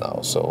comfort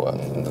now. So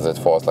the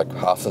Z4 is like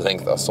half the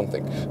length or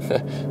something,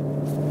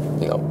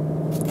 you know,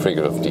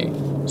 figuratively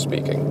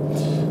speaking.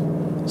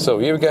 So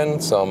here again,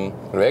 some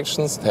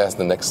reactions. There's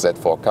the next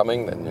Z4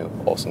 coming, and you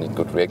also need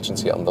good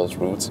reactions here on those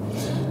routes.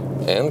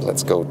 And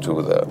let's go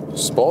to the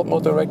Sport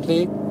mode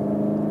directly.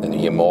 Then you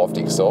hear more of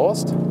the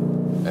exhaust.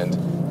 And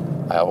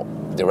I'll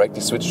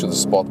directly switch to the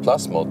Sport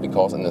Plus mode,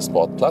 because in the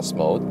Sport Plus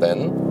mode,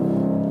 then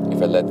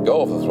if I let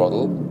go of the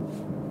throttle,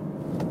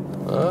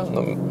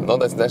 not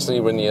necessarily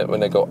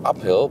when I go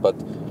uphill, but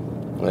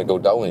when I go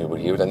downhill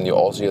here, then you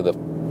also hear the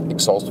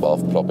exhaust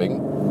valve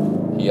plopping.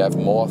 You have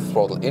more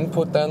throttle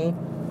input then,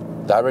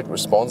 direct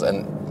response,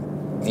 and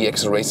the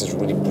acceleration is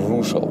really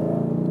brutal.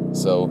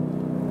 So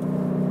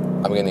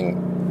I'm getting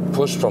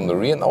pushed from the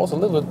rear and also a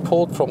little bit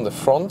pulled from the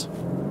front.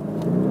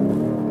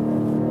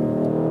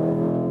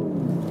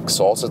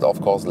 Exhaust is of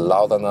course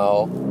louder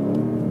now.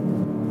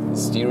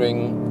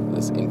 Steering,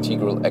 this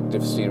integral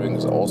active steering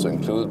is also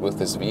included with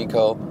this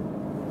vehicle.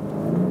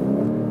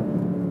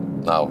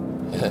 Now,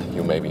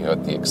 you maybe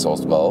heard the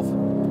exhaust valve.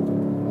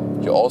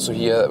 You also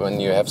hear when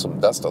you have some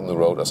dust on the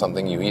road or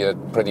something, you hear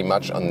it pretty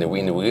much on the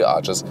rear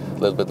arches, a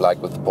little bit like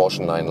with the Porsche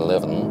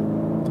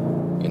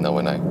 911. You know,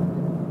 when I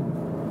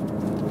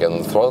get on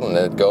the throttle and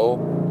let it go.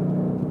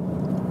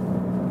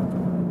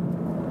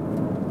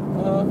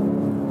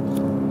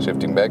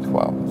 Shifting back,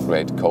 wow,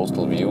 great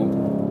coastal view.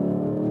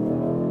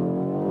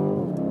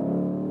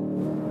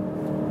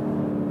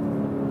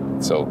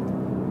 So,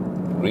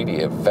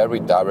 really a very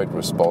direct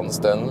response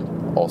then,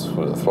 also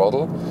through the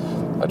throttle.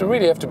 But you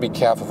really have to be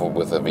careful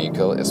with the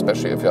vehicle,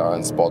 especially if you are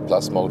in Sport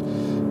Plus mode.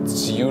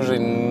 It's usually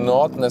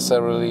not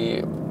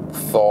necessarily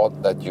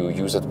thought that you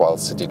use it while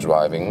city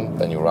driving,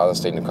 then you rather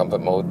stay in the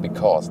comfort mode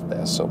because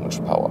there's so much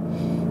power.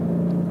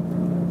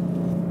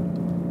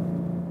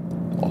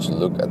 Also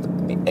look at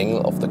the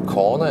angle of the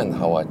corner and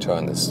how I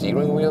turn the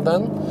steering wheel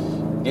then.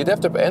 The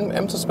adaptive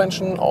M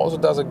suspension also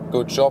does a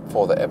good job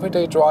for the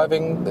everyday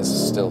driving. This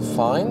is still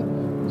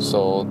fine.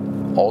 So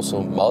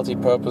also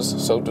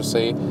multi-purpose, so to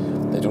say.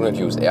 They do not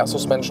use air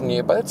suspension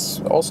here, but it's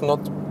also not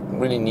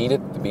really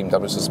needed. The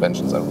BMW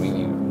suspensions are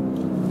really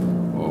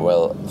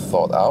well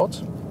thought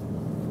out.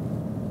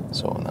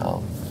 So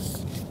now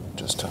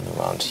just turn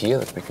around here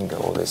that we can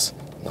go this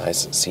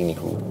nice scenic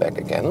route back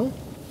again.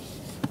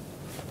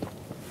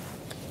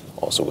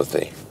 Also with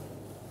the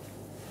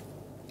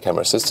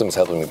camera system is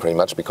helping me pretty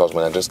much, because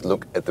when I just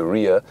look at the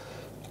rear,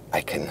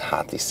 I can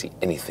hardly see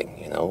anything,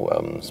 you know,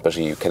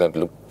 especially you cannot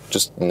look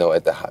just, you know,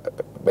 at the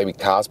maybe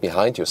cars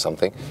behind you or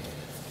something.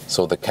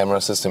 So the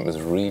camera system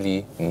is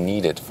really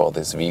needed for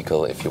this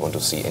vehicle if you want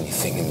to see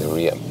anything in the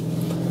rear.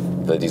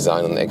 The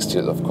design on the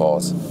exterior, of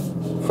course,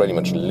 pretty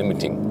much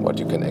limiting what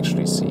you can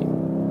actually see.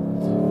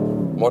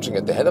 I'm watching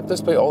at the head-up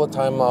display all the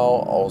time now,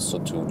 also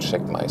to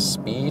check my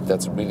speed.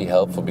 That's really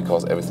helpful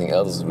because everything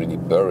else is really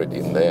buried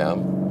in there.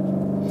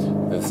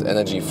 This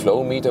energy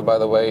flow meter, by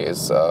the way,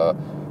 is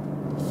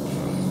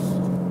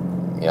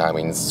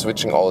it's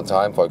switching all the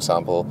time. For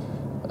example,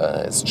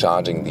 it's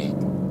charging the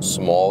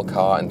small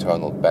car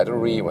internal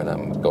battery when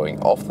I'm going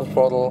off the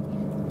throttle.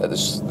 That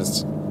is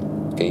this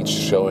gauge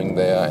showing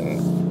there,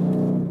 and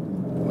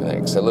when I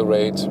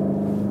accelerate,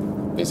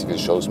 basically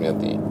shows me that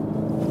the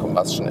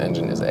combustion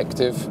engine is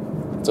active.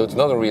 So it's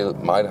not a real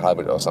mild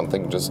hybrid or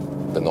something, just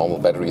the normal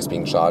battery is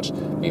being charged.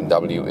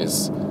 BMW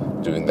is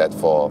doing that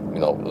for a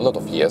lot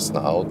of years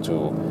now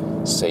to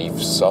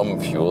save some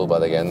fuel,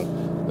 but again,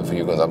 the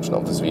fuel consumption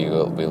of this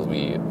vehicle will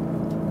be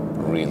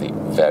really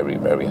very,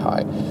 very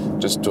high.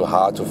 Just too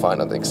hard to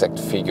find an exact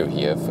figure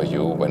here for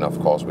you when, of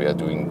course, we are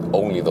doing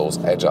only those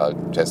agile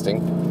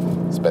testing.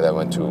 It's better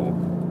when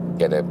to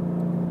get a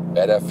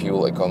better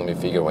fuel economy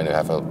figure when you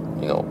have a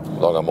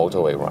longer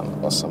motorway run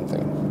or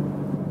something.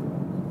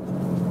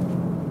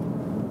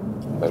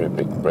 Very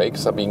big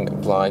brakes are being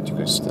applied. You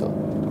can still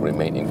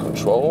remain in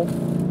control.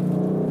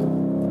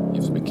 You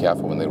have to be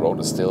careful when the road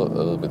is still a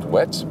little bit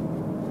wet.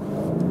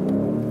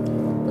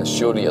 It's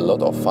surely a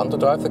lot of fun to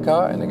drive the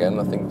car, and again,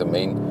 I think the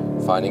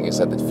main finding is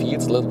that it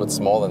feels a little bit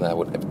smaller than I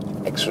would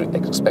have actually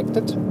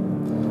expected.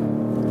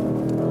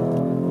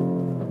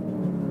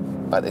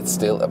 But it's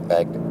still a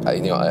big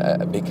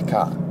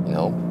car,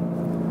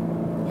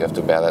 You have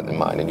to bear that in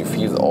mind, and you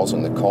feel it also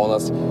in the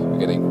corners. You're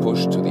getting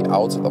pushed to the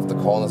outside of the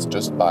corners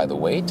just by the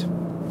weight.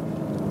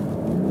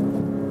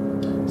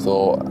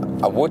 So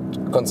I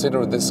would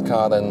consider this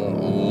car then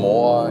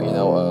more,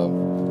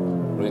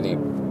 really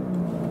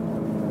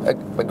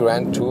a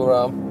Grand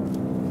Tourer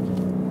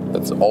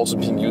that's also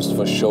being used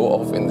for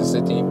show-off in the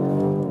city.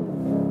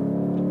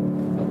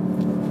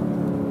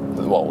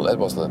 Wow, that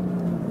was a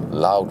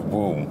loud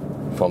boom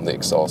from the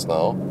exhaust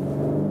now.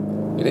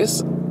 It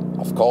is,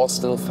 of course,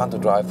 still fun to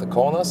drive the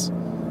corners,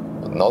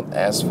 but not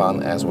as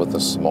fun as with the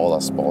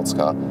smaller sports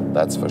car.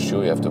 That's for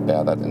sure, you have to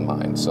bear that in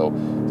mind. So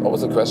it's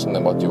always a question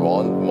of what you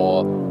want,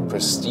 more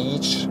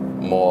prestige,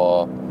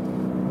 more,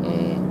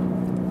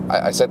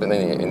 I said in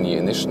the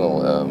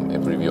initial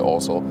preview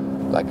also,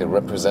 like a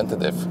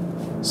representative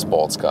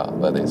sports car.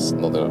 That is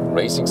not a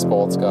racing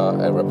sports car,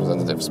 a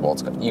representative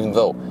sports car, even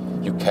though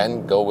you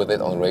can go with it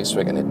on the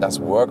racetrack, and it does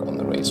work on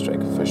the racetrack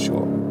for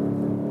sure.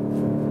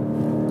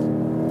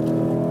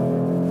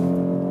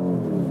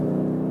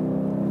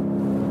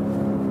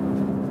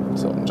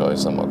 So enjoy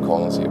some more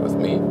corners here with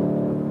me.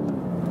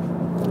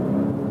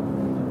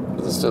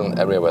 This is still an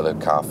area where the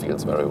car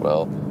feels very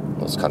well,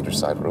 those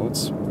countryside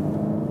routes.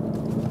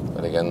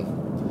 But again,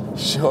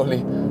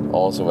 surely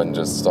also when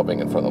just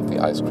stopping in front of the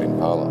ice cream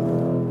parlor.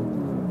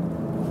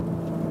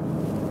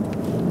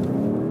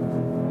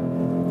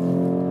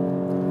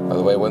 By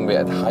the way, when we're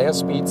at higher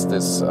speeds,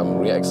 this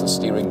rear axle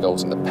steering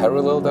goes in the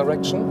parallel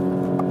direction,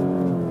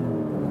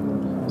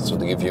 so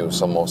to give you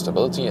some more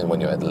stability. And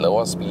when you're at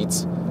lower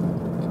speeds,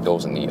 it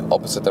goes in the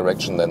opposite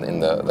direction than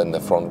the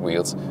front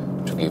wheels,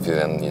 to give you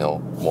then, you know,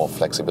 more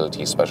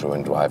flexibility, especially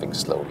when driving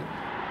slowly.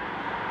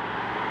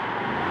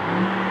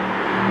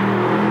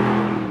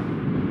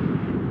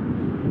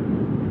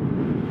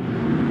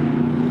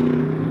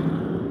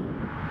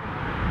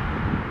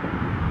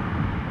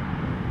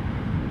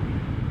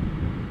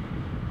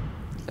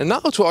 And now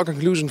to our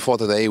conclusion for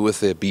today with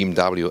the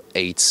BMW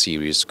 8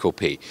 Series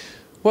Coupé.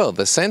 Well,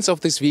 the sense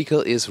of this vehicle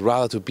is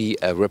rather to be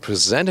a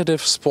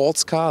representative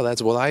sports car,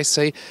 that's what I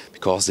say,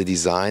 because the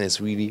design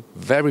is really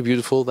very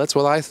beautiful, that's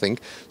what I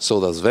think. So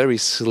those very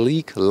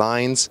sleek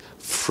lines,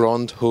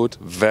 front hood,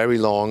 very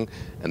long,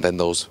 and then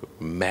those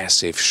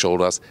massive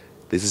shoulders.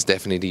 This is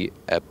definitely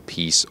a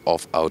piece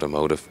of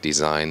automotive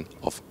design,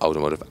 of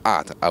automotive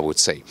art, I would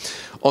say.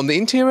 On the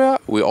interior,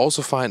 we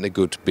also find a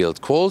good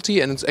build quality,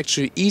 and it's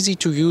actually easy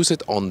to use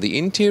it on the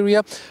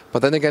interior,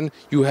 but then again,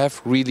 you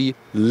have really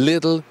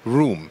little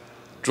room.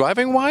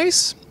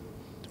 Driving-wise,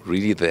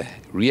 really the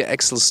rear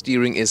axle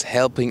steering is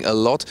helping a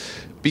lot,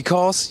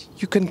 because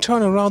you can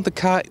turn around the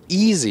car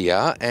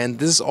easier, and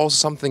this is also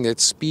something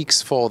that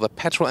speaks for the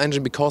petrol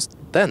engine, because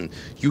then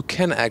you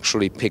can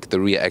actually pick the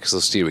rear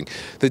axle steering.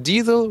 The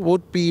diesel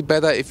would be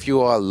better if you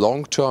are a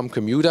long-term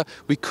commuter.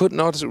 We could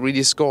not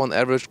really score on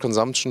average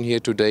consumption here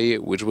today,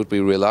 which would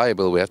be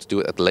reliable. We have to do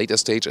it at a later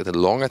stage, at a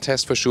longer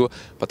test for sure,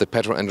 but the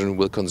petrol engine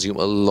will consume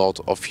a lot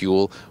of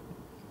fuel,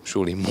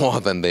 surely more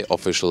than the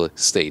official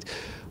state.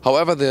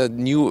 However, the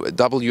new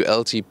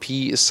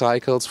WLTP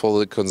cycles for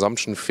the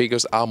consumption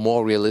figures are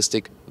more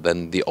realistic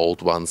than the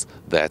old ones,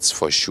 that's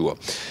for sure.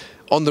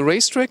 On the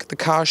racetrack, the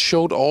car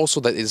showed also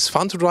that it is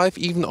fun to drive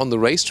even on the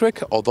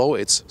racetrack, although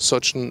it's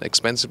such an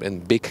expensive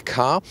and big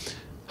car.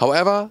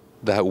 However,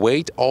 the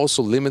weight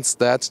also limits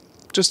that,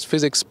 just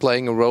physics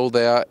playing a role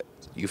there.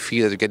 You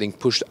feel that you're getting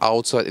pushed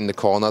outside in the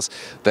corners.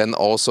 Then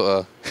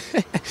also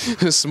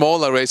a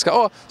smaller race car,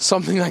 or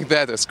something like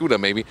that, a scooter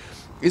maybe,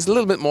 is a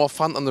little bit more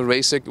fun on the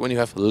racetrack when you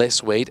have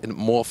less weight and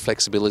more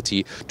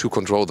flexibility to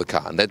control the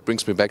car. And that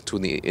brings me back to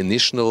the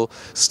initial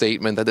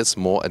statement that it's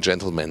more a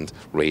gentleman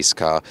race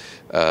car,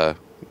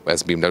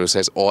 as BMW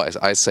says, or as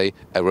I say,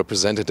 a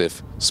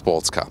representative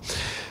sports car.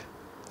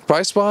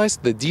 Price-wise,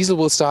 the diesel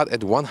will start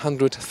at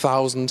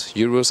 100,000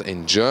 euros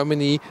in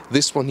Germany.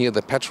 This one here,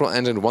 the petrol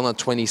engine,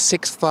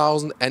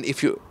 126,000. And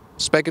if you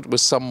spec it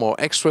with some more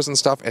extras and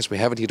stuff, as we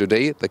have it here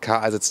today, the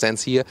car as it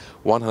stands here,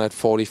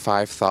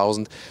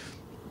 145,000.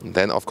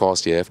 Then, of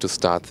course, you have to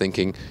start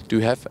thinking, do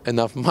you have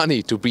enough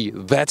money to be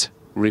that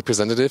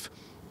representative?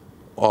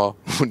 Or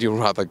would you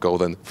rather go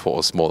then for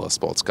a smaller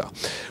sports car?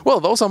 Well,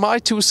 those are my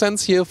 2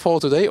 cents here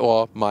for today,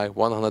 or my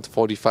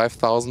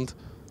 145,000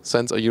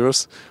 cents or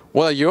euros.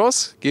 What are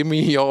yours? Give me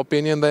your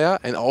opinion there,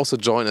 and also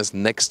join us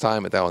next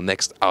time at our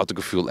next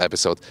Autogefühl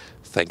episode.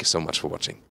 Thank you so much for watching.